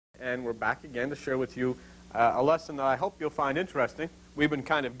and we're back again to share with you a lesson that I hope you'll find interesting. We've been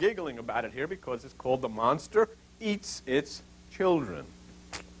kind of giggling about it here because it's called The Monster Eats Its Children.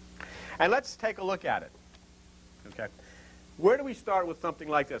 And let's take a look at it. Okay. Where do we start with something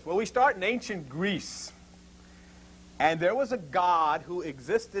like this? Well, we start in ancient Greece. And there was a god who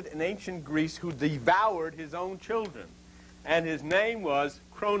existed in ancient Greece who devoured his own children. And his name was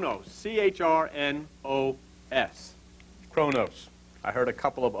Kronos, C-H-R-N-O-S. Kronos. I heard a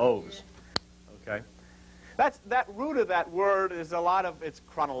couple of O's. Okay. That root of that word is a lot of, it's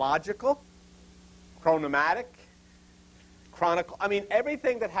chronological, chronomatic, chronicle. I mean,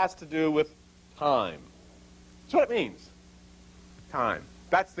 everything that has to do with time. That's what it means. Time.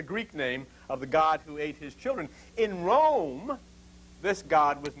 That's the Greek name of the god who ate his children. In Rome, this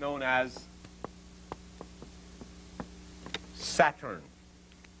god was known as Saturn.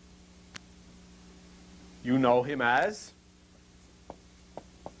 You know him as?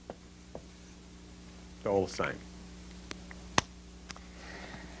 It's all the same.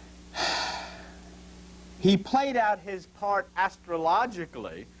 He played out his part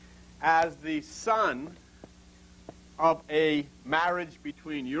astrologically as the son of a marriage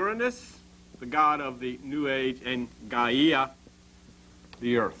between Uranus, the god of the New Age, and Gaia,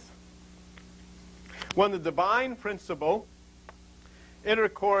 the earth. When the divine principle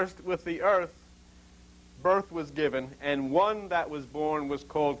intercoursed with the earth, birth was given, and one that was born was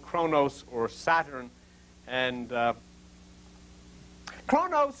called Kronos or Saturn. And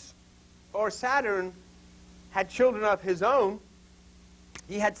Kronos or Saturn had children of his own.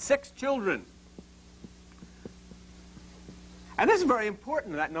 He had 6 children. And this is very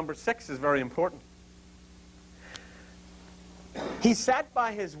important. That number 6 is very important. He sat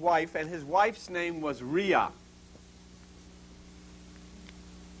by his wife, and his wife's name was Rhea.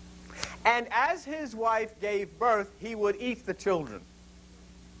 And as his wife gave birth, he would eat the children.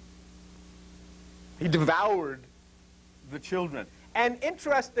 He devoured the children. And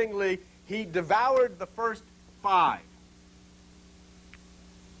interestingly, he devoured the first 5.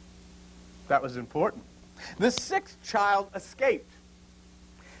 That was important. The 6th child escaped.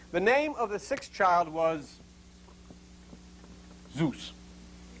 The name of the 6th child was Zeus.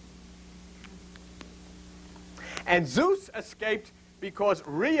 And Zeus escaped because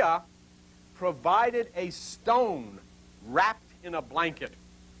Rhea provided a stone wrapped in a blanket.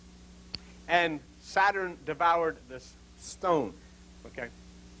 And Saturn devoured this stone. Okay.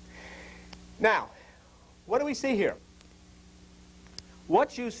 Now, what do we see here?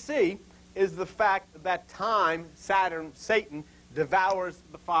 What you see is the fact that time, Saturn, Satan, devours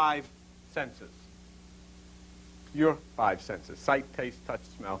the 5 senses. Your 5 senses. Sight, taste, touch,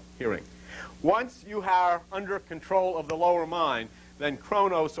 smell, hearing. Once you are under control of the lower mind, then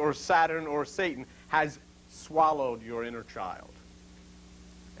Kronos or Saturn or Satan has swallowed your inner child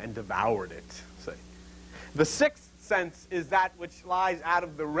and devoured it. See? The 6th sense is that which lies out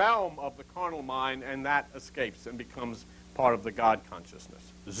of the realm of the carnal mind, and that escapes and becomes part of the God consciousness.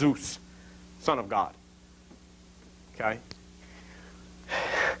 Zeus, son of God. Okay?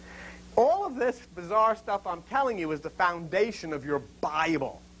 All of this bizarre stuff I'm telling you is the foundation of your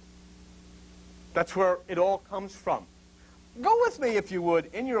Bible. That's where it all comes from. Go with me, if you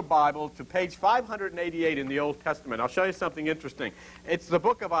would, in your Bible to page 588 in the Old Testament. I'll show you something interesting. It's the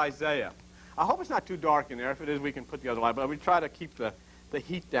book of Isaiah. I hope it's not too dark in there. If it is, we can put the other light. But we try to keep the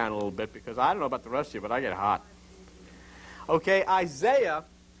heat down a little bit because I don't know about the rest of you, but I get hot. Okay, Isaiah.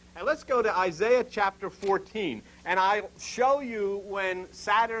 And let's go to Isaiah chapter 14. And I'll show you when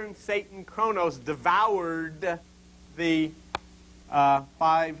Saturn, Satan, Kronos devoured the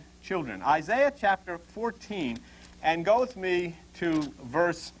 5 children. Isaiah chapter 14. And go with me to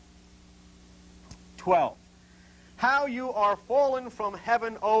verse 12. How you are fallen from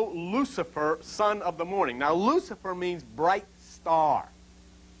heaven, O Lucifer, son of the morning. Now, Lucifer means bright star.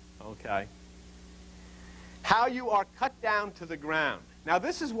 Okay. How you are cut down to the ground. Now,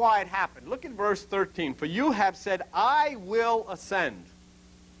 this is why it happened. Look at verse 13. For you have said, I will ascend.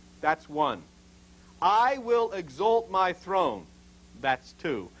 That's 1. I will exalt my throne. That's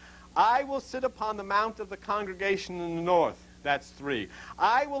 2. I will sit upon the mount of the congregation in the north. That's 3.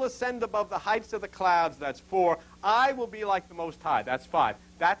 I will ascend above the heights of the clouds. That's 4. I will be like the Most High. That's 5.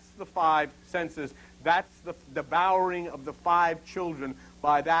 That's the 5 senses. That's the devouring of the 5 children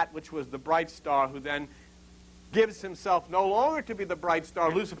by that which was the bright star, who then gives himself no longer to be the bright star,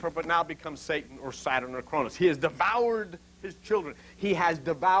 Lucifer, but now becomes Satan or Saturn or Kronos. He has devoured his children. He has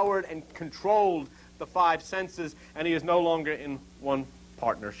devoured and controlled the 5 senses, and he is no longer in one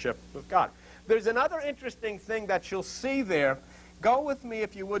partnership with God. There's another interesting thing that you'll see there. Go with me,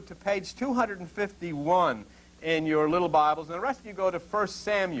 if you would, to page 251. in your little Bibles, and the rest of you go to 1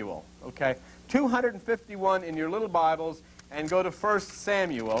 Samuel, okay? 251 in your little Bibles, and go to 1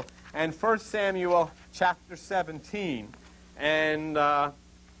 Samuel, and 1 Samuel chapter 17. And we'll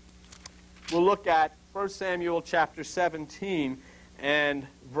look at 1 Samuel chapter 17 and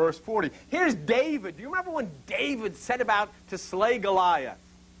verse 40. Here's David. Do you remember when David set about to slay Goliath?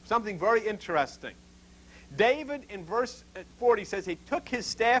 Something very interesting. David in verse 40 says he took his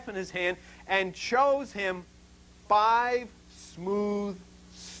staff in his hand and chose him 5 smooth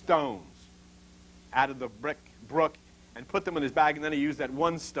stones out of the brook and put them in his bag, and then he used that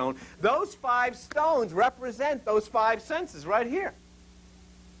one stone. Those 5 stones represent those 5 senses right here.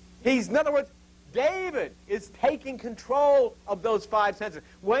 In other words, David is taking control of those 5 senses.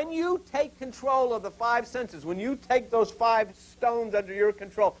 When you take control of the 5 senses, when you take those 5 stones under your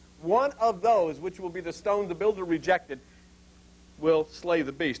control, one of those, which will be the stone the builder rejected, will slay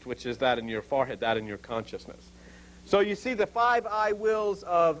the beast, which is that in your forehead, that in your consciousness. So you see the 5 I wills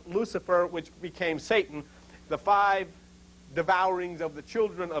of Lucifer, which became Satan, the 5 devourings of the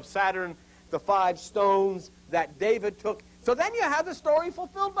children of Saturn, the 5 stones that David took. So then you have the story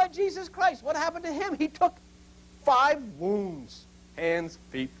fulfilled by Jesus Christ. What happened to him? He took 5 wounds, hands,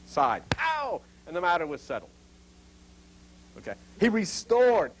 feet, side. Ow! And the matter was settled. Okay. He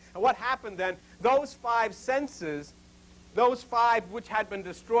restored. And what happened then? Those 5 senses, those 5 which had been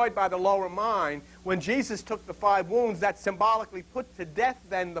destroyed by the lower mind, when Jesus took the 5 wounds, that symbolically put to death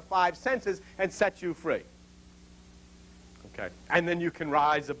then the 5 senses and set you free. Okay. And then you can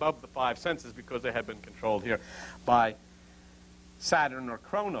rise above the 5 senses because they had been controlled here by Saturn or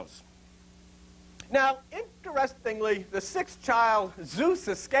Kronos. Now, interestingly, the 6th child, Zeus,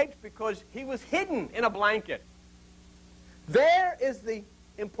 escaped because he was hidden in a blanket. There is the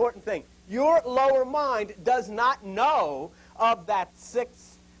important thing. Your lower mind does not know of that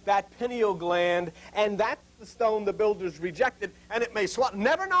 6th, that pineal gland, and that's the stone the builders rejected, and it may swallow,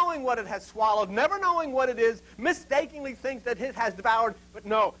 never knowing what it has swallowed, never knowing what it is, mistakenly thinks that it has devoured, but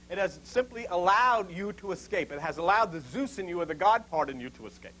no, it has simply allowed you to escape. It has allowed the Zeus in you or the God part in you to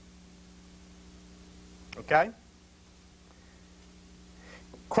escape. Okay?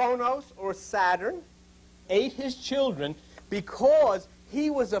 Kronos, or Saturn, ate his children because he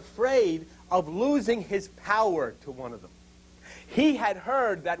was afraid of losing his power to one of them. He had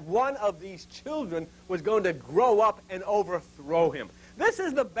heard that one of these children was going to grow up and overthrow him. This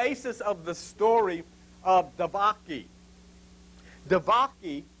is the basis of the story of Devaki.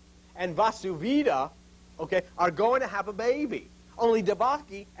 Devaki and Vasudeva, okay, are going to have a baby. Only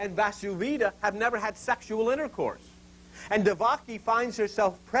Devaki and Vasudeva have never had sexual intercourse. And Devaki finds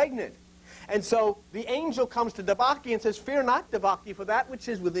herself pregnant. And so the angel comes to Devaki and says, "Fear not, Devaki, for that which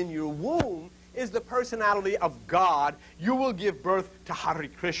is within your womb is the personality of God. You will give birth to Hare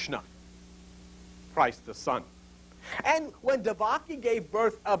Krishna, Christ the Son." And when Devaki gave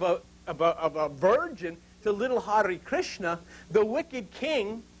birth of a virgin to little Hare Krishna, the wicked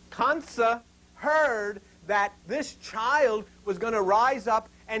king, Kansa, heard that this child was going to rise up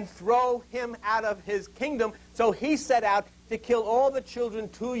and throw him out of his kingdom. So he set out to kill all the children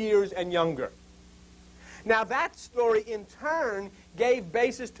 2 years and younger. Now that story in turn gave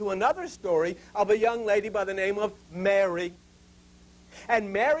basis to another story of a young lady by the name of Mary.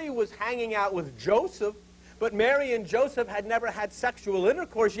 And Mary was hanging out with Joseph, but Mary and Joseph had never had sexual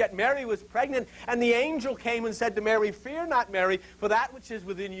intercourse, yet Mary was pregnant, and the angel came and said to Mary, "Fear not, Mary, for that which is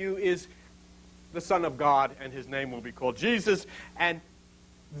within you is the Son of God, and his name will be called Jesus." And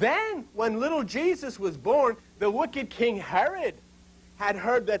then, when little Jesus was born, the wicked King Herod had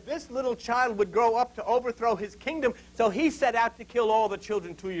heard that this little child would grow up to overthrow his kingdom, so he set out to kill all the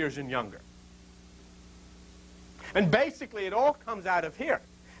children 2 years and younger. And basically, it all comes out of here.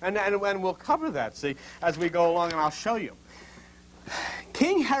 And we'll cover that, see, as we go along, and I'll show you.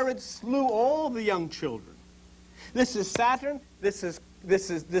 King Herod slew all the young children. This is Saturn, this is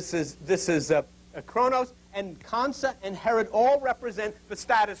Kronos, and Kansa and Herod all represent the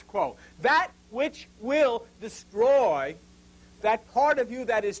status quo. That which will destroy that part of you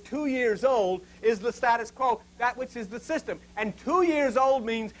that is 2 years old is the status quo, that which is the system. And 2 years old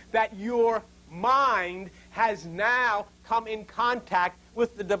means that your mind has now come in contact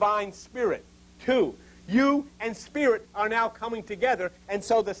with the divine spirit. 2, you and spirit are now coming together, and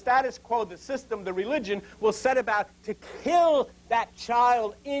so the status quo, the system, the religion, will set about to kill that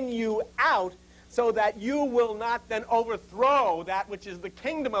child in you out, so that you will not then overthrow that which is the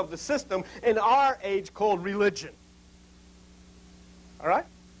kingdom of the system in our age called religion. All right?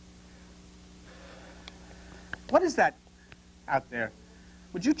 What is that out there?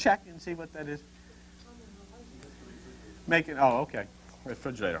 Would you check and see what that is? Make it, oh, okay.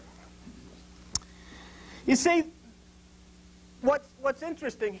 Refrigerator. You see, what's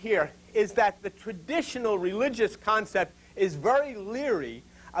interesting here is that the traditional religious concept is very leery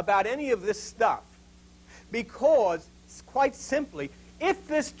about any of this stuff because, quite simply, if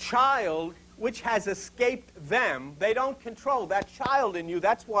this child which has escaped them, they don't control that child in you,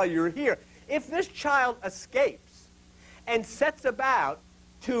 that's why you're here. If this child escapes and sets about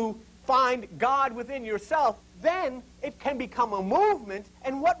to find God within yourself, then it can become a movement,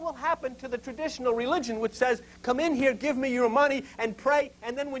 and what will happen to the traditional religion which says, come in here, give me your money, and pray,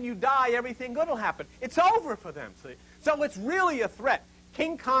 and then when you die, everything good will happen. It's over for them, see? So it's really a threat.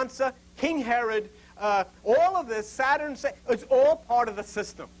 King Kansa, King Herod, all of this, Saturn, it's all part of the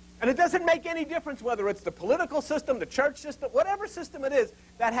system. And it doesn't make any difference whether it's the political system, the church system, whatever system it is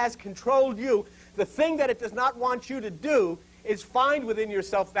that has controlled you. The thing that it does not want you to do is find within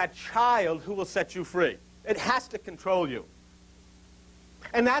yourself that child who will set you free. It has to control you.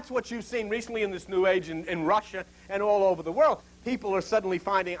 And that's what you've seen recently in this New Age in Russia and all over the world. People are suddenly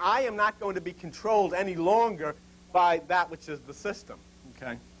finding, I am not going to be controlled any longer by that which is the system.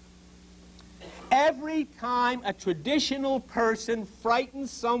 Okay? Every time a traditional person frightens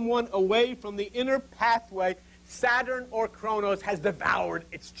someone away from the inner pathway, Saturn or Kronos has devoured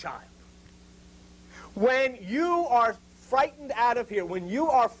its child. When you are frightened out of here, when you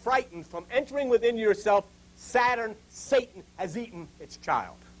are frightened from entering within yourself, Saturn, Satan, has eaten its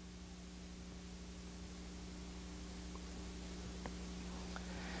child.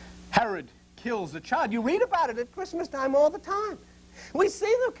 Herod kills the child. You read about it at Christmas time all the time. We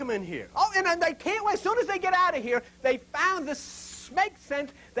see them come in here. Oh, and they can't wait. As soon as they get out of here, they found this makes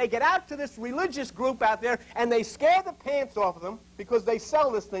sense. They get out to this religious group out there, and they scare the pants off of them because they sell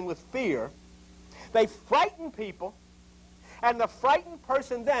this thing with fear. They frighten people, and the frightened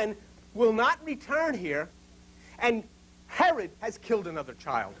person then will not return here, and Herod has killed another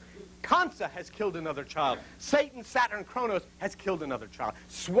child. Kansa has killed another child. Satan, Saturn, Kronos has killed another child,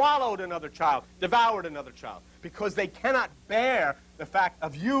 swallowed another child, devoured another child, because they cannot bear the fact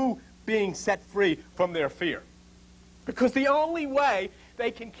of you being set free from their fear. Because the only way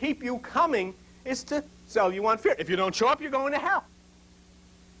they can keep you coming is to sell you on fear. If you don't show up, you're going to hell.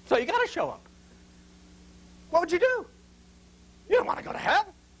 So you got to show up. What would you do? You don't want to go to hell,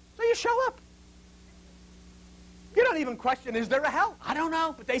 so you show up. You don't even question, is there a hell? I don't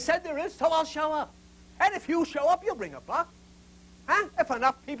know, but they said there is, so I'll show up. And if you show up, you'll bring a buck. Huh? If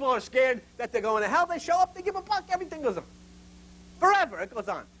enough people are scared that they're going to hell, they show up, they give a buck, everything goes on. Forever, it goes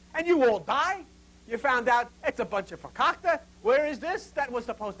on. And you all die. You found out it's a bunch of fakakta. Where is this? That was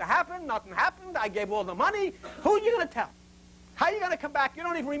supposed to happen. Nothing happened. I gave all the money. Who are you going to tell? How are you going to come back? You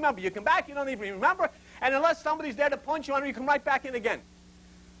don't even remember. You come back, you don't even remember. And unless somebody's there to point you on, you come right back in again.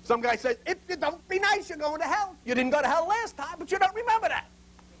 Some guy says, if you don't be nice, you're going to hell. You didn't go to hell last time, but you don't remember that.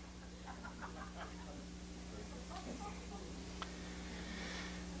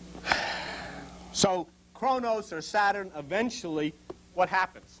 So Kronos or Saturn, eventually, what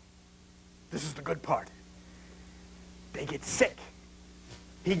happens? This is the good part. They get sick.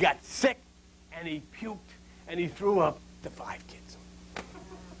 He got sick, and he puked, and he threw up to 5 kids.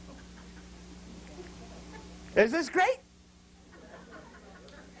 Is this great?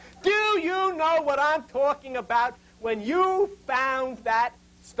 Do you know what I'm talking about? When you found that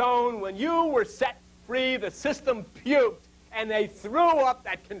stone, when you were set free, the system puked, and they threw up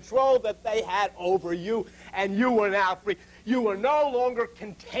that control that they had over you, and you were now free. You were no longer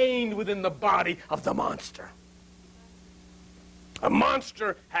contained within the body of the monster. A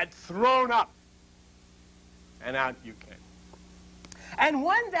monster had thrown up, and out you came. And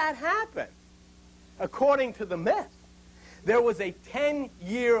when that happened, according to the myth, there was a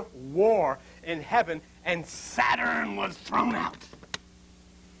 10-year war in heaven, and Saturn was thrown out.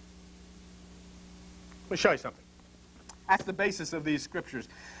 Let me show you something. That's the basis of these scriptures.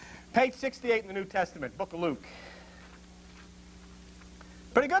 Page 68 in the New Testament, book of Luke.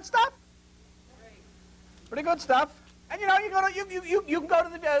 Pretty good stuff? Pretty good stuff. And you know, you can go to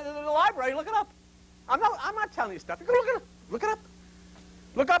the library, look it up. I'm not telling you stuff. You can look it up. Look it up.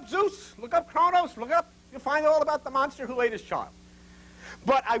 Look up Zeus. Look up Kronos. Look it up. You'll find all about the monster who ate his child.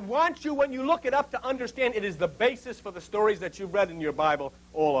 But I want you, when you look it up, to understand it is the basis for the stories that you've read in your Bible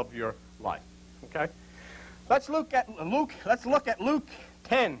all of your life. Okay? Let's look at Luke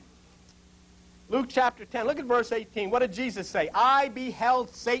 10. Luke chapter 10. Look at verse 18. What did Jesus say? I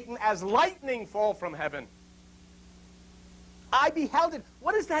beheld Satan as lightning fall from heaven. I beheld it.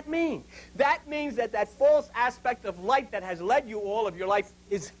 What does that mean? That means that that false aspect of light that has led you all of your life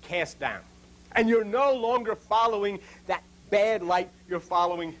is cast down. And you're no longer following that bad light. You're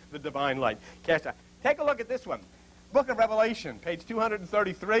following the divine light. Cast down. Take a look at this one. Book of Revelation, page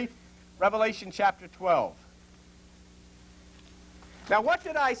 233. Revelation chapter 12. Now, what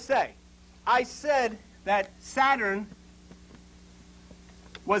did I say? I said that Saturn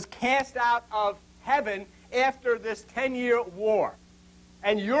was cast out of heaven after this 10-year war.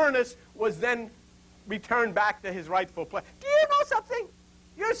 And Uranus was then returned back to his rightful place. Do you know something?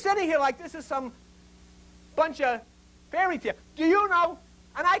 You're sitting here like this is some bunch of fairy tale. Do you know,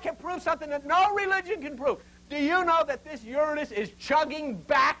 and I can prove something that no religion can prove, do you know that this Uranus is chugging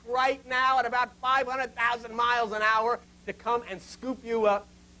back right now at about 500,000 miles an hour to come and scoop you up?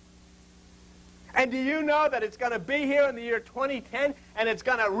 And do you know that it's going to be here in the year 2010, and it's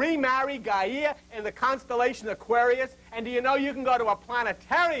going to remarry Gaia in the constellation Aquarius? And do you know you can go to a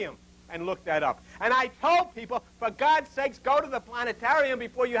planetarium and look that up? And I told people, for God's sakes, go to the planetarium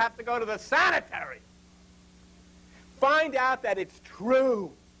before you have to go to the sanitarium. Find out that it's true,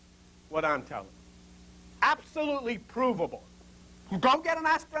 what I'm telling you. Absolutely provable. Go get an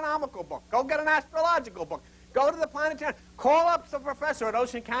astronomical book. Go get an astrological book. Go to the planetarium. Call up some professor at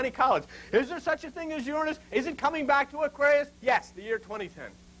Ocean County College. Is there such a thing as Uranus? Is it coming back to Aquarius? Yes, the year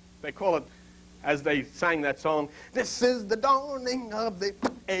 2010. They call it, as they sang that song, this is the dawning of the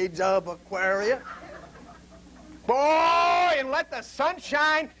age of Aquarius. Boy, and let the sun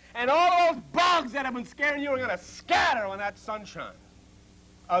shine, and all those bugs that have been scaring you are going to scatter when that sun shines.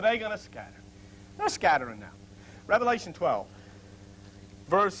 Are they going to scatter? They're scattering now. Revelation 12,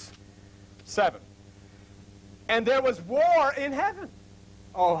 verse 7. And there was war in heaven.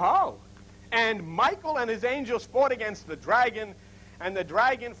 Oh ho! And Michael and his angels fought against the dragon, and the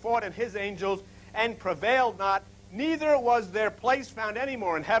dragon fought and his angels, and prevailed not. Neither was their place found any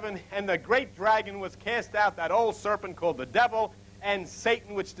more in heaven. And the great dragon was cast out, that old serpent called the devil, and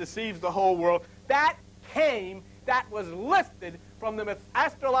Satan, which deceives the whole world. That was lifted from the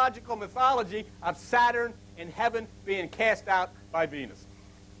astrological mythology of Saturn in heaven being cast out by Venus.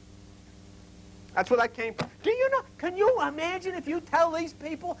 That's where that came from. Do you know, can you imagine if you tell these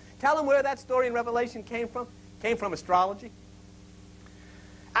people, tell them where that story in Revelation came from? Came from astrology.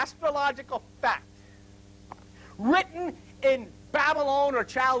 Astrological fact. Written in Babylon or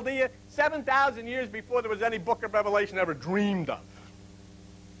Chaldea 7,000 years before there was any book of Revelation ever dreamed of.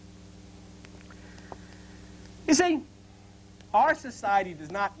 You see, our society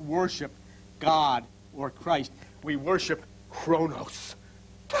does not worship God or Christ. We worship Chronos,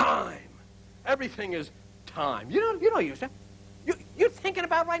 time. Everything is time. You know yourself. You're thinking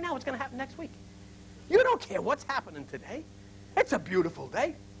about right now what's going to happen next week. You don't care what's happening today. It's a beautiful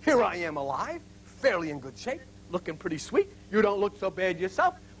day. Here I am alive, fairly in good shape, looking pretty sweet. You don't look so bad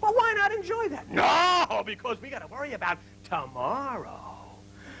yourself. Well, why not enjoy that? No, because we got to worry about tomorrow.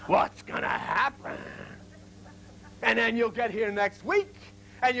 What's going to happen? And then you'll get here next week,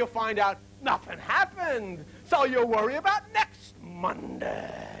 and you'll find out nothing happened. So you'll worry about next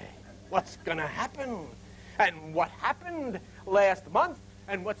Monday. What's going to happen? And what happened last month?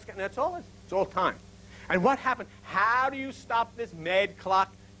 And that's all. It's all time. And what happened? How do you stop this mad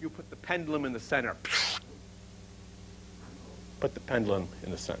clock? You put the pendulum in the center. Put the pendulum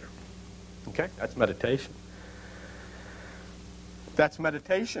in the center. Okay? That's meditation. That's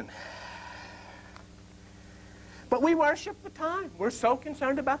meditation. But we worship the time. We're so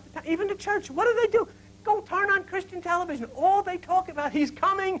concerned about the time. Even the church, what do? Go turn on Christian television. All they talk about, he's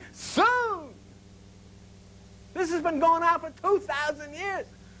coming soon. This has been going on for 2,000 years.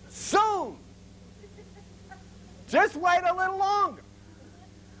 Soon. Just wait a little longer.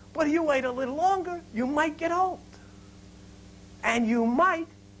 But if you wait a little longer, you might get old. And you might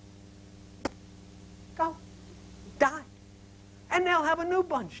die. And they'll have a new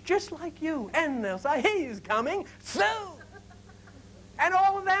bunch, just like you. And they'll say, he's coming soon. And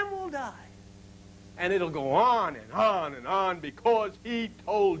all of them will die. And it'll go on and on and on because he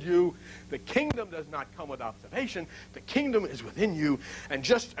told you the kingdom does not come with observation. The kingdom is within you. And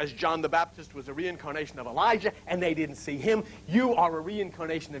just as John the Baptist was a reincarnation of Elijah and they didn't see him, you are a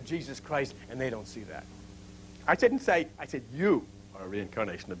reincarnation of Jesus Christ and they don't see that. I said you are a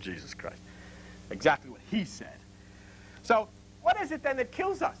reincarnation of Jesus Christ. Exactly what he said. So what is it then that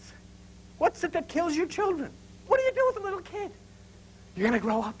kills us? What's it that kills your children? What do you do with a little kid? You're going to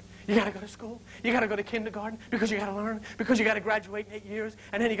grow up. You got to go to school. You got to go to kindergarten because you got to learn, because you got to graduate in 8 years,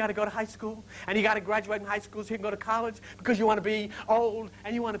 and then you got to go to high school, and you got to graduate in high school so you can go to college because you want to be old,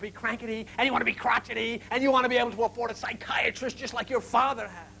 and you want to be crankety, and you want to be crotchety, and you want to be able to afford a psychiatrist just like your father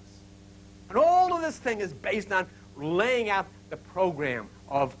has. And all of this thing is based on laying out the program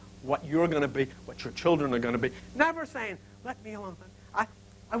of what you're going to be, what your children are going to be. Never saying, let me alone.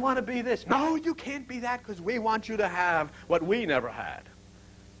 I want to be this. No, you can't be that because we want you to have what we never had.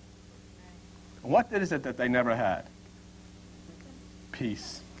 What is it that they never had?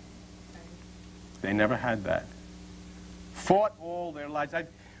 Peace. They never had that. Fought all their lives.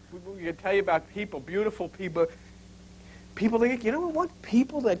 We can tell you about people, beautiful people. People that get, you know what?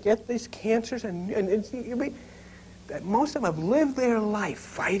 People that get these cancers, and that most of them have lived their life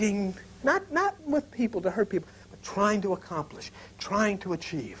fighting, not with people to hurt people, but trying to accomplish, trying to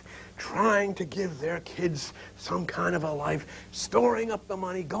achieve, trying to give their kids some kind of a life, storing up the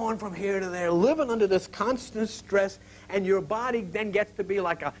money, going from here to there, living under this constant stress, and your body then gets to be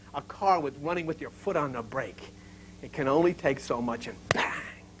like a car running with your foot on the brake. It can only take so much, and bang!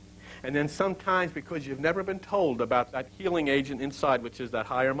 And then sometimes, because you've never been told about that healing agent inside, which is that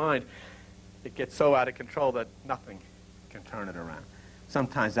higher mind, it gets so out of control that nothing can turn it around.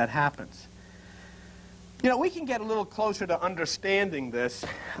 Sometimes that happens. You know, we can get a little closer to understanding this,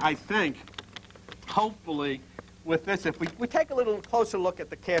 I think, hopefully, with this. If we take a little closer look at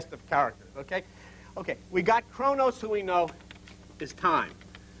the cast of characters, okay? Okay, we got Kronos, who we know is time.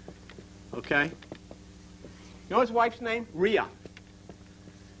 Okay? You know his wife's name? Rhea.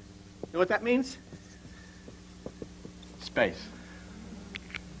 You know what that means? Space.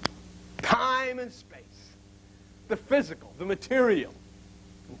 Time and space. The physical, the material.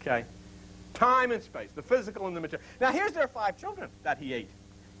 Okay? Time and space, the physical and the material. Now here's their 5 children that he ate.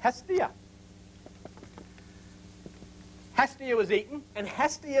 Hestia. Hestia was eaten, and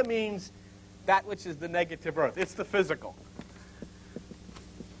Hestia means that which is the negative earth. It's the physical.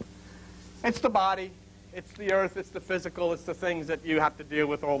 It's the body. It's the earth, it's the physical, it's the things that you have to deal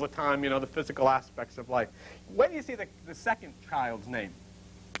with all the time, you know, the physical aspects of life. Where do you see the second child's name?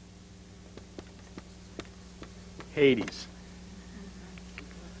 Hades.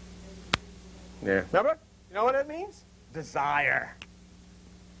 Yeah. Remember? You know what it means? Desire.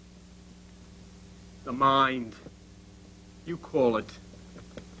 The mind. You call it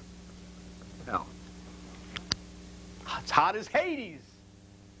hell. It's hot as Hades.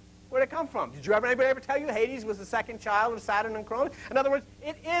 Where'd it come from? Did anybody ever tell you Hades was the second child of Saturn and Cronus? In other words,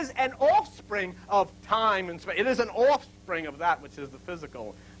 it is an offspring of time and space. It is an offspring of that which is the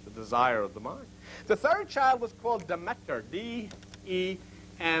physical, the desire of the mind. The third child was called Demeter, D-E-M-E-T-E-R.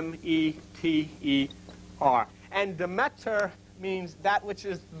 And Demeter means that which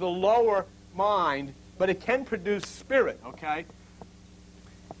is the lower mind, but it can produce spirit, okay?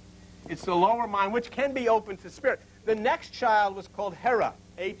 It's the lower mind which can be open to spirit. The next child was called Hera,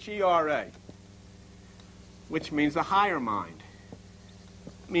 H-E-R-A, which means the higher mind.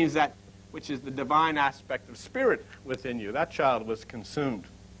 It means that which is the divine aspect of spirit within you. That child was consumed.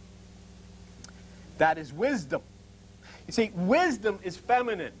 That is wisdom. You see, wisdom is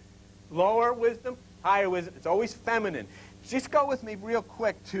feminine. Lower wisdom, higher wisdom, it's always feminine. Just go with me real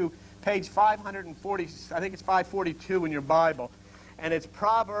quick to page 540, I think it's 542 in your Bible, and it's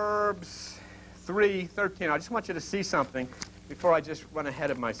Proverbs 3:13. I just want you to see something before I just run ahead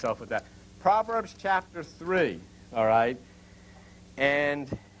of myself with that. Proverbs chapter 3, all right,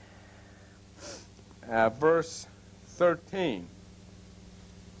 and verse 13.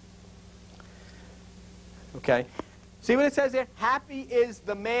 Okay. See what it says there? Happy is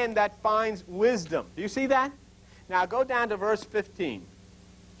the man that finds wisdom. Do you see that? Now go down to verse 15.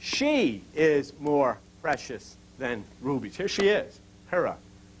 She is more precious than rubies. Here she is, Hera.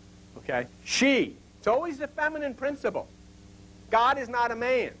 Okay? She. It's always the feminine principle. God is not a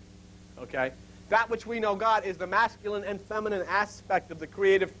man. Okay? That which we know God is the masculine and feminine aspect of the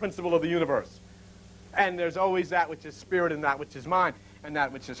creative principle of the universe. And there's always that which is spirit and that which is mind, and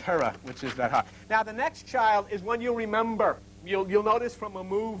that which is Hera, which is that heart. Now the next child is one you'll remember. You'll notice from a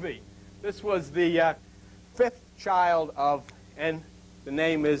movie. This was the 5th child of, and the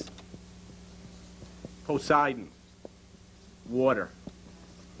name is Poseidon. Water.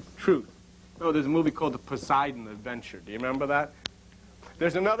 Truth. Oh, there's a movie called The Poseidon Adventure. Do you remember that?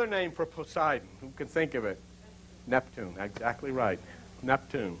 There's another name for Poseidon. Who can think of it? Neptune. Exactly right.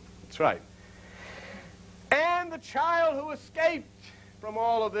 Neptune. That's right. And the child who escaped from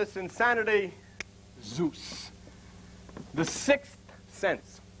all of this insanity, Zeus. The 6th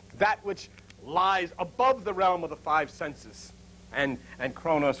sense. That which lies above the realm of the 5 senses. And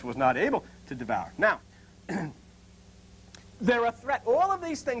Kronos was not able to devour. Now, they're a threat. All of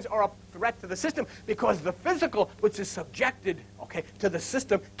these things are a threat to the system because the physical, which is subjected, okay, to the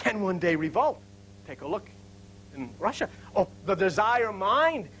system, can one day revolt. Take a look in Russia. Oh, the desire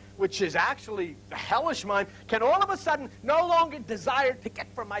mind, which is actually the hellish mind, can all of a sudden no longer desire to get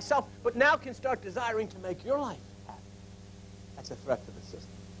for myself, but now can start desiring to make your life happy. That's a threat to the system.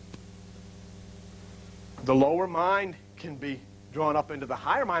 The lower mind can be drawn up into the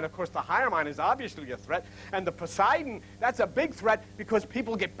higher mind. Of course, the higher mind is obviously a threat. And the Poseidon, that's a big threat because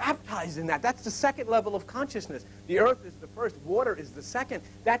people get baptized in that. That's the second level of consciousness. The earth is the first. Water is the second.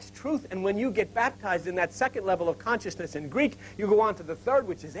 That's truth. And when you get baptized in that second level of consciousness in Greek, you go on to the third,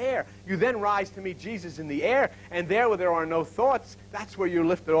 which is air. You then rise to meet Jesus in the air. And there where there are no thoughts, that's where you're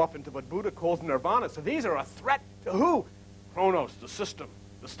lifted off into what Buddha calls nirvana. So these are a threat to who? Chronos, the system,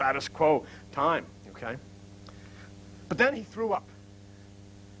 the status quo, time. Okay? But then he threw up.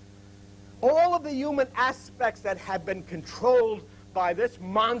 All of the human aspects that have been controlled by this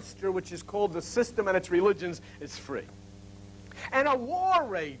monster, which is called the system and its religions, is free. And a war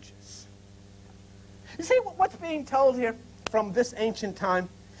rages. You see what's being told here from this ancient time?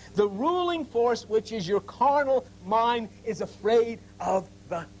 The ruling force, which is your carnal mind, is afraid of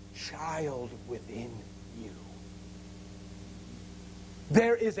the child within you.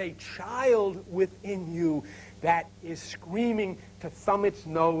 There is a child within you that is screaming to thumb its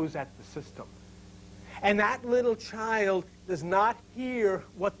nose at the system. And that little child does not hear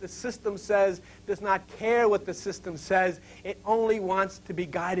what the system says, does not care what the system says. It only wants to be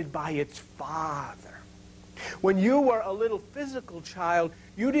guided by its father. When you were a little physical child,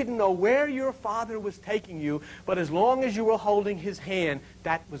 you didn't know where your father was taking you, but as long as you were holding his hand,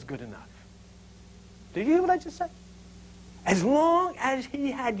 that was good enough. Did you hear what I just said? As long as he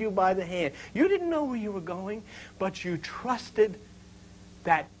had you by the hand. You didn't know where you were going, but you trusted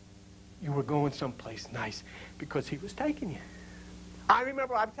that you were going someplace nice because he was taking you. I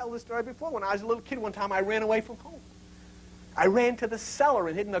remember, I've told this story before, when I was a little kid, one time I ran away from home. I ran to the cellar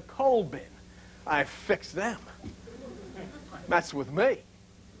and hid in a coal bin. I fixed them. That's with me.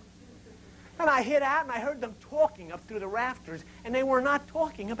 And I hid out and I heard them talking up through the rafters, and they were not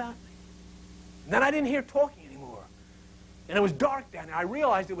talking about me. And then I didn't hear talking anymore. And it was dark down there. I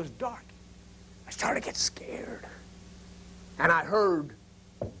realized it was dark. I started to get scared. And I heard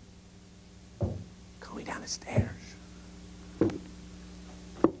coming down the stairs. I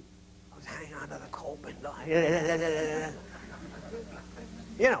was hanging onto the coal bin.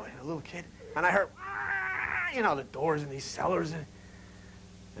 You know, a little kid. And I heard, you know, the doors in these cellars. And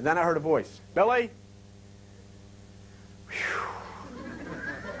then I heard a voice. Billy? Whew.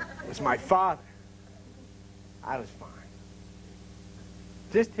 It was my father. I was fine.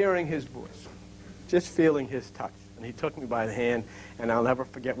 Just hearing his voice. Just feeling his touch. And he took me by the hand, and I'll never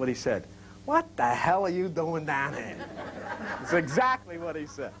forget what he said. What the hell are you doing down here? It's exactly what he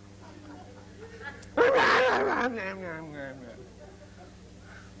said. I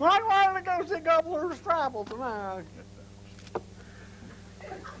wanted to go see Gobbler's Travels tonight.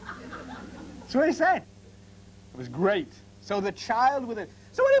 That's what he said. It was great. So the child with it.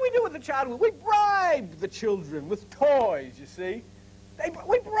 So what did we do with the child? We bribed the children with toys, you see.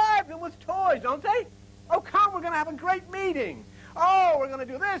 We bribe them with toys, don't they? Oh, come, we're going to have a great meeting. Oh, we're going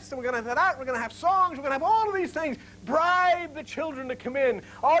to do this, and we're going to have that, we're going to have songs, we're going to have all of these things. Bribe the children to come in.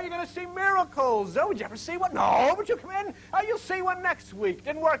 Oh, you're going to see miracles. Oh, did you ever see one? No, but you come in. Oh, you'll see one next week.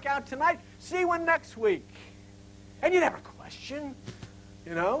 Didn't work out tonight. See one next week. And you never question,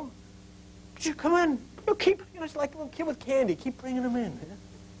 you know. But you come in. You keep, you know, it's like a little kid with candy. Keep bringing them in. Yeah?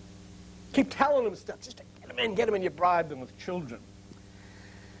 Keep telling them stuff. Just to get them in, you bribe them with children.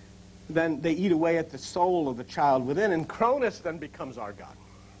 Then they eat away at the soul of the child within, and Cronus then becomes our God.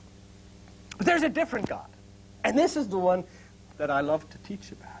 But there's a different God, and this is the one that I love to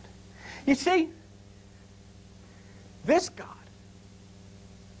teach about. You see, this God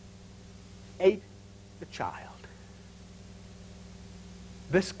ate the child.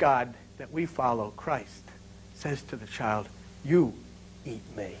 This God that we follow, Christ, says to the child, you eat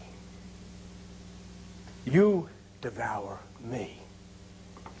me. You devour me.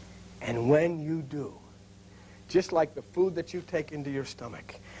 And when you do, just like the food that you take into your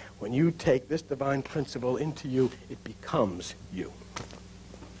stomach, when you take this divine principle into you, it becomes you.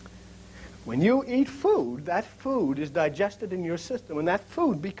 When you eat food, that food is digested in your system, and that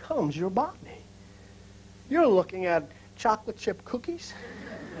food becomes your body. You're looking at chocolate chip cookies,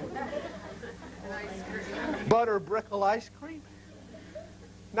 butter brickle ice cream.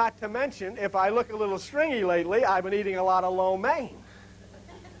 Not to mention, if I look a little stringy lately, I've been eating a lot of lo mein.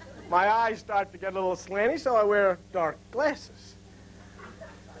 My eyes start to get a little slanty, so I wear dark glasses.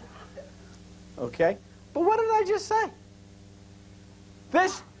 Okay? But what did I just say?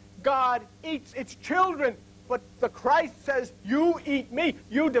 This God eats its children, but the Christ says, you eat me,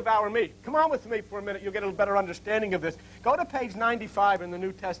 you devour me. Come on with me for a minute, you'll get a better understanding of this. Go to page 95 in the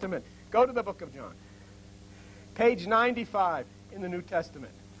New Testament. Go to the book of John. Page 95 in the New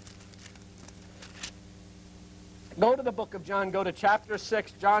Testament. Go to the book of John, go to chapter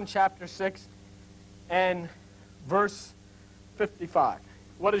 6, John chapter 6, and verse 55.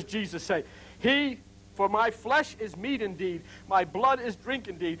 What does Jesus say? For my flesh is meat indeed, my blood is drink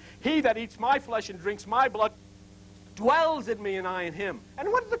indeed. He that eats my flesh and drinks my blood dwells in me and I in him.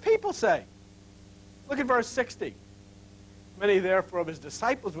 And what did the people say? Look at verse 60. Many therefore of his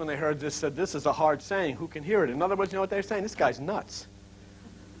disciples, when they heard this, said, this is a hard saying. Who can hear it? In other words, you know what they're saying? This guy's nuts.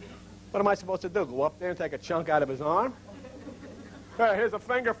 What am I supposed to do? Go up there and take a chunk out of his arm? Here's a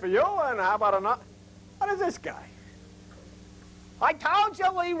finger for you, and how about a nut? What is this guy? I told you,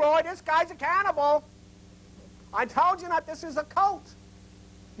 Leroy, this guy's a cannibal. I told you not, this is a cult.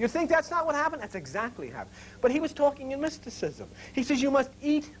 You think that's not what happened? That's exactly what happened. But he was talking in mysticism. He says, you must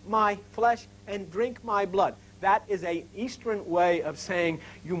eat my flesh and drink my blood. That is an Eastern way of saying,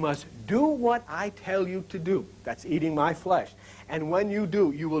 you must do what I tell you to do. That's eating my flesh. And when you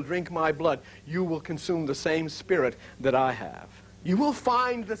do, you will drink my blood. You will consume the same spirit that I have. You will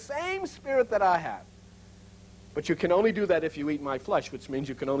find the same spirit that I have. But you can only do that if you eat my flesh, which means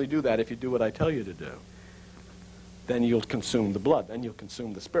you can only do that if you do what I tell you to do. Then you'll consume the blood. Then you'll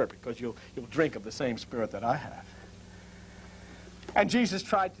consume the spirit, because you'll drink of the same spirit that I have. And Jesus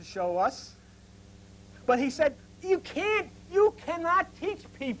tried to show us. But he said, you cannot teach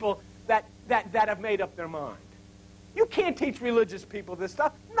people that have made up their mind. You can't teach religious people this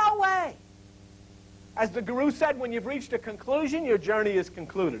stuff. No way. As the Guru said, when you've reached a conclusion, your journey is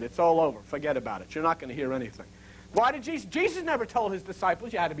concluded. It's all over. Forget about it. You're not going to hear anything. Why did Jesus never told his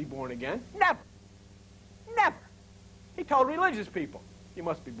disciples you had to be born again. Never. Never. He told religious people, you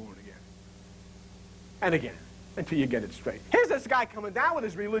must be born again. And again, until you get it straight. Here's this guy coming down with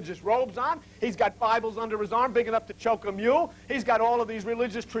his religious robes on. He's got Bibles under his arm big enough to choke a mule. He's got all of these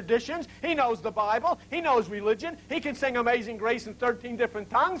religious traditions. He knows the Bible. He knows religion. He can sing Amazing Grace in 13 different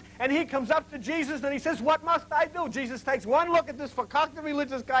tongues. And he comes up to Jesus and he says, what must I do? Jesus takes one look at this concocted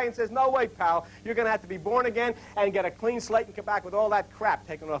religious guy and says, no way, pal. You're going to have to be born again and get a clean slate and come back with all that crap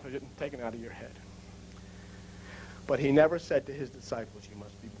taken off of it and taken out of your head. But he never said to his disciples, you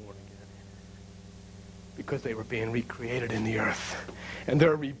must be born again. Because they were being recreated in the earth. And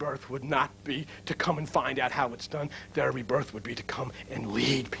their rebirth would not be to come and find out how it's done. Their rebirth would be to come and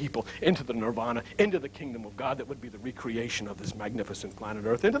lead people into the nirvana, into the kingdom of God that would be the recreation of this magnificent planet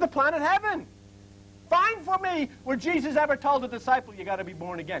Earth, into the planet heaven. Find for me where Jesus ever told a disciple, you got to be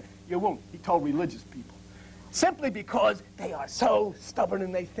born again. You won't. He told religious people. Simply because they are so stubborn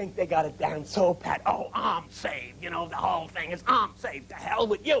and they think they got it down so pat. Oh, I'm saved. You know, the whole thing is I'm saved. To hell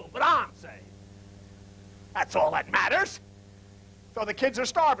with you, but I'm saved. That's all that matters. So the kids are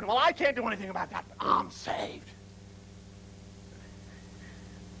starving. Well, I can't do anything about that, but I'm saved.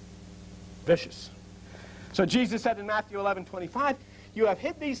 Vicious. So Jesus said in Matthew 11:25, you have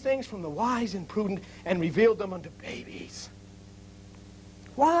hid these things from the wise and prudent and revealed them unto babies.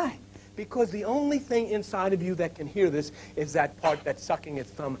 Why? Because the only thing inside of you that can hear this is that part that's sucking its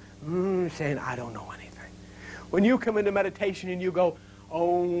thumb, saying, I don't know anything. When you come into meditation and you go,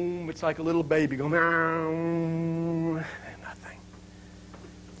 oh, it's like a little baby going, nothing.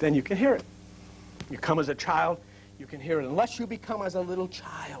 Then you can hear it. You come as a child, you can hear it, unless you become as a little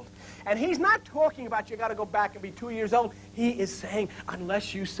child. And he's not talking about you got to go back and be 2 years old. He is saying,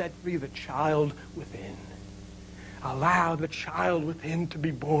 unless you set free the child within. Allow the child within to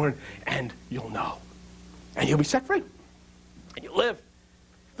be born, and you'll know. And you'll be set free. And you'll live.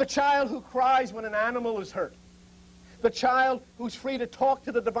 The child who cries when an animal is hurt. The child who's free to talk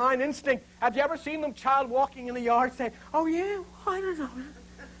to the divine instinct. Have you ever seen the child walking in the yard saying, oh, yeah, I don't know.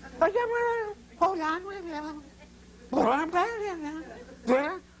 Hold on. What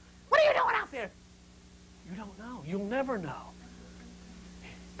are you doing out there? You don't know. You'll never know.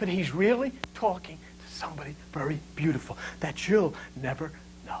 But he's really talking to somebody very beautiful that you'll never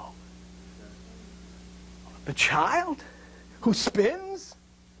know. The child who spins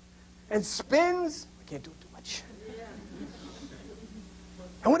and spins. I can't do it too much.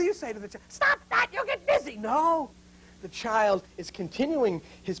 And what do you say to the child? Stop that, you'll get dizzy. No. The child is continuing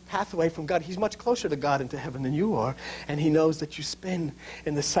his pathway from God. He's much closer to God and to heaven than you are. And he knows that you spin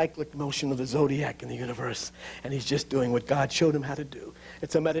in the cyclic motion of the zodiac in the universe. And he's just doing what God showed him how to do.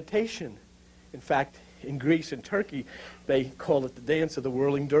 It's a meditation. In fact, in Greece and Turkey, they call it the dance of the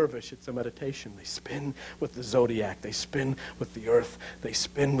whirling dervish. It's a meditation. They spin with the zodiac. They spin with the earth. They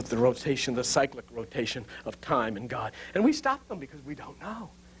spin with the rotation, the cyclic rotation of time and God. And we stop them because we don't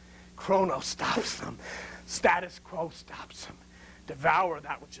know. Chronos stops them. Status quo stops them. Devour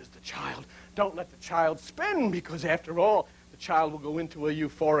that which is the child. Don't let the child spin, because after all, the child will go into a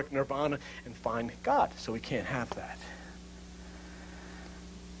euphoric nirvana and find God. So we can't have that.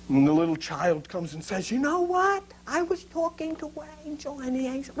 And the little child comes and says, you know what? I was talking to an angel, and the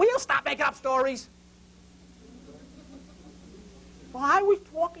angel... Will you stop making up stories? Well, I was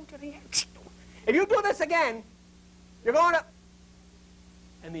talking to the angel. If you do this again, you're going to...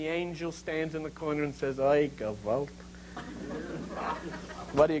 And the angel stands in the corner and says, "Ay, gewalt."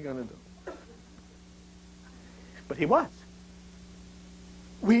 What are you going to do? But he was.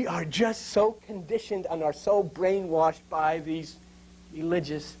 We are just so conditioned and are so brainwashed by these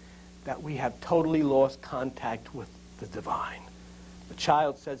religious that we have totally lost contact with the divine. The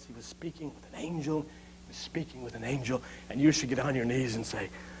child says he was speaking with an angel. He was speaking with an angel. And you should get on your knees and say,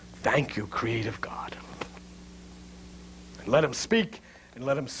 "Thank you, creative God." And let him speak and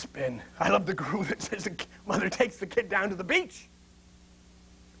let him spin. I love the guru that says the mother takes the kid down to the beach.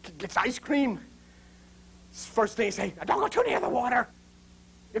 Kid gets ice cream. First thing you say, "Don't go too near the water.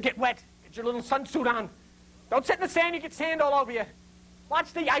 You'll get wet. Get your little sunsuit on. Don't sit in the sand. You get sand all over you.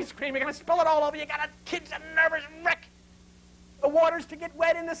 Watch the ice cream. You're going to spill it all over you. Got a kid's a nervous wreck. The water's to get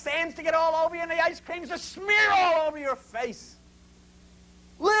wet and the sand's to get all over you and the ice cream's to smear all over your face.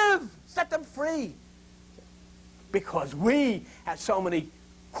 Live. Set them free." Because we have so many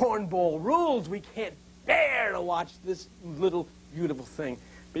cornball rules, we can't bear to watch this little beautiful thing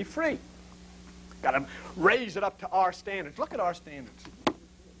be free. Got to raise it up to our standards. Look at our standards.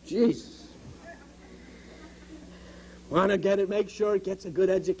 Jesus. Want to get it, make sure it gets a good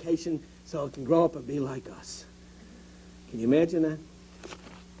education so it can grow up and be like us. Can you imagine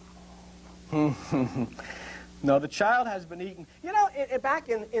that? No, the child has been eaten. You know, back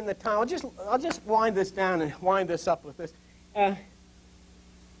in the time, I'll just wind this down and wind this up with this.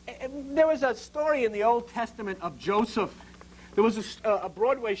 There was a story in the Old Testament of Joseph. There was a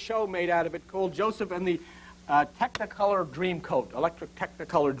Broadway show made out of it called Joseph and the Technicolor Dreamcoat, Electric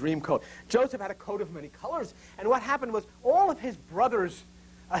Technicolor Dreamcoat. Joseph had a coat of many colors, and what happened was all of his brothers,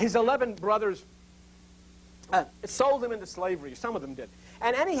 his 11 brothers, sold him into slavery. Some of them did.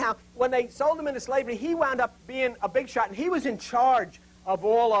 And anyhow, when they sold him into slavery, he wound up being a big shot, and he was in charge of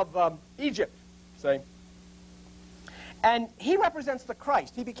all of Egypt, see? And he represents the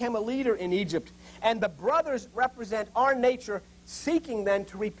Christ. He became a leader in Egypt. And the brothers represent our nature seeking then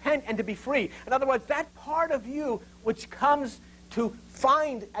to repent and to be free. In other words, that part of you which comes to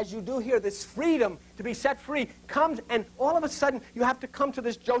find, as you do here, this freedom to be set free, comes, and all of a sudden you have to come to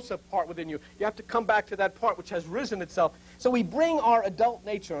this Joseph part within you. You have to come back to that part which has risen itself. So we bring our adult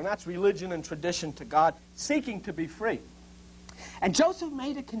nature, and that's religion and tradition, to God, seeking to be free. And Joseph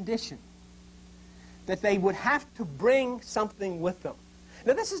made a condition that they would have to bring something with them.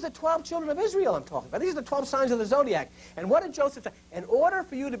 Now this is the 12 children of Israel I'm talking about. These are the 12 signs of the zodiac. And what did Joseph say? In order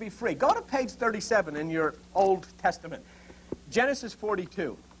for you to be free, go to page 37 in your Old Testament. Genesis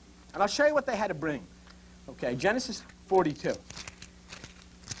 42. And I'll show you what they had to bring. Okay, Genesis 42. Whew.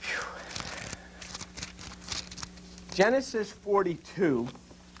 Genesis 42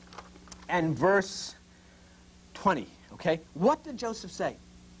 and verse 20. Okay, what did Joseph say?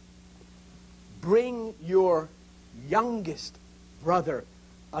 "Bring your youngest brother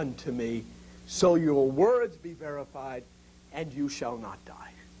unto me, so your words be verified, and you shall not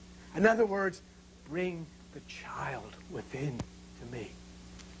die." In other words, bring the child within to me.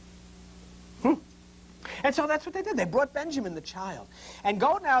 And so that's what they did. They brought Benjamin, the child. And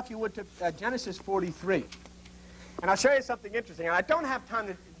go now, if you would, to Genesis 43. And I'll show you something interesting. And I don't have time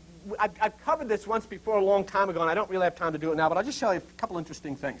to... I've covered this once before a long time ago, and I don't really have time to do it now, but I'll just show you a couple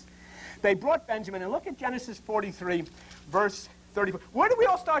interesting things. They brought Benjamin, and look at Genesis 43, verse 34. Where did we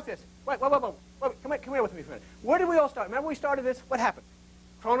all start this? Wait, come here with me for a minute. Where did we all start? Remember we started this? What happened?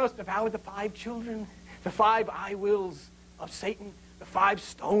 Kronos devoured the 5 children, the 5 I wills of Satan, the 5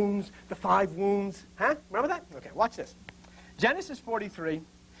 stones, the 5 wounds. Huh? Remember that? Okay, watch this. Genesis 43,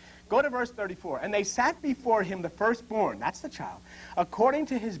 go to verse 34. "And they sat before him the firstborn," that's the child, "according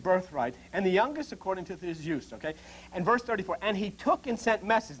to his birthright, and the youngest according to his use." Okay? And verse 34, "And he took and sent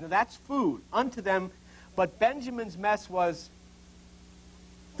messes," now that's food, "unto them, but Benjamin's mess was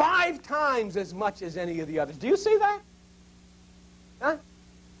 5 times as much as any of the others." Do you see that? Huh?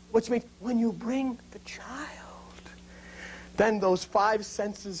 Which means when you bring the child, then those 5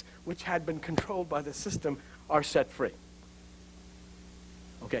 senses which had been controlled by the system are set free.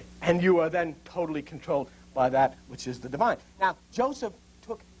 Okay? And you are then totally controlled by that which is the divine. Now, Joseph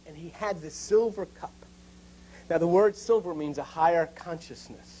took, and he had this silver cup. Now, the word silver means a higher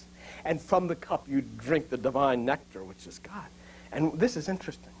consciousness. And from the cup, you drink the divine nectar, which is God. And this is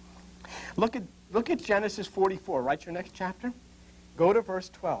interesting. Look at Genesis 44. Write your next chapter. Go to verse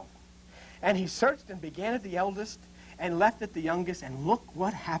 12. "And he searched and began at the eldest and left at the youngest, and look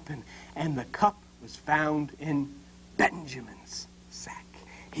what happened. And the cup was found in Benjamin's sack."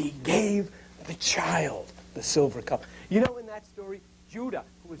 He gave the child the silver cup. You know, in that story, Judah,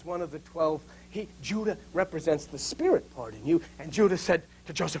 who was one of the 12, Judah represents the spirit part in you. And Judah said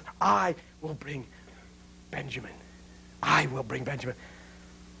to Joseph, I will bring Benjamin. I will bring Benjamin.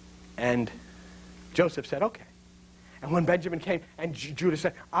 And Joseph said, okay. And when Benjamin came, and Judah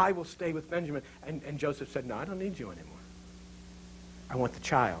said, I will stay with Benjamin. And Joseph said, no, I don't need you anymore. I want the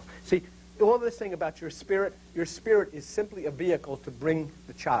child. See, all this thing about your spirit is simply a vehicle to bring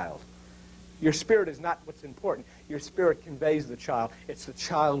the child. Your spirit is not what's important. Your spirit conveys the child. It's the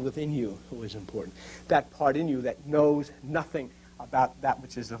child within you who is important. That part in you that knows nothing about that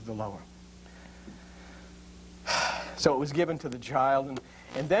which is of the lower. So it was given to the child.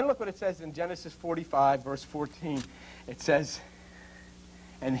 And then look what it says in Genesis 45, verse 14. It says,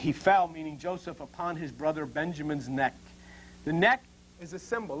 and he fell, meaning Joseph, upon his brother Benjamin's neck. The neck is a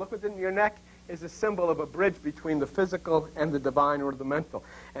symbol. Look within your neck is a symbol of a bridge between the physical and the divine or the mental.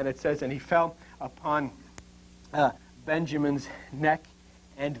 And it says, and he fell upon Benjamin's neck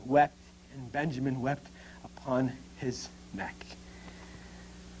and wept, and Benjamin wept upon his neck.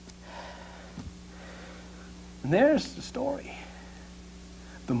 And there's the story.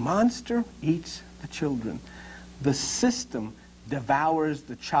 The monster eats the children. The system devours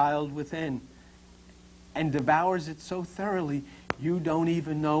the child within, and devours it so thoroughly you don't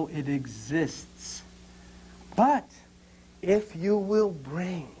even know it exists. But if you will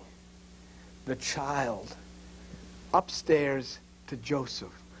bring the child upstairs to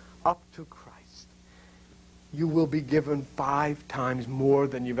Joseph, up to Christ, you will be given 5 times more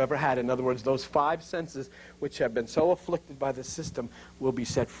than you've ever had. In other words, those 5 senses which have been so afflicted by the system will be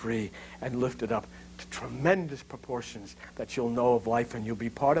set free and lifted up to tremendous proportions that you'll know of life, and you'll be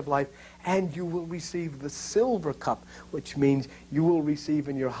part of life, and you will receive the silver cup, which means you will receive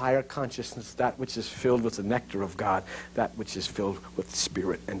in your higher consciousness that which is filled with the nectar of God, that which is filled with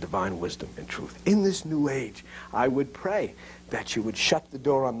spirit and divine wisdom and truth. In this new age, I would pray that you would shut the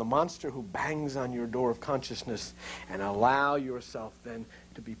door on the monster who bangs on your door of consciousness and allow yourself then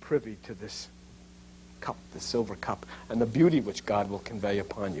to be privy to this cup, the silver cup, and the beauty which God will convey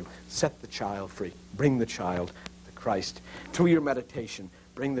upon you. Set the child free. Bring the child to Christ. Through your meditation,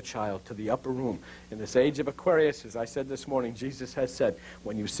 bring the child to the upper room. In this age of Aquarius, as I said this morning, Jesus has said,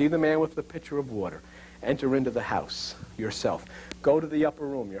 when you see the man with the pitcher of water, enter into the house yourself. Go to the upper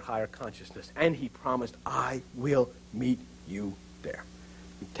room, your higher consciousness. And he promised, I will meet you there.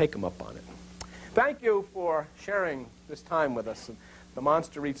 You take him up on it. Thank you for sharing this time with us. The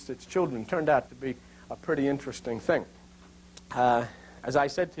monster eats its children turned out to be a pretty interesting thing. As I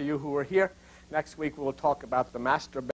said to you who were here, next week we'll talk about the masturbation.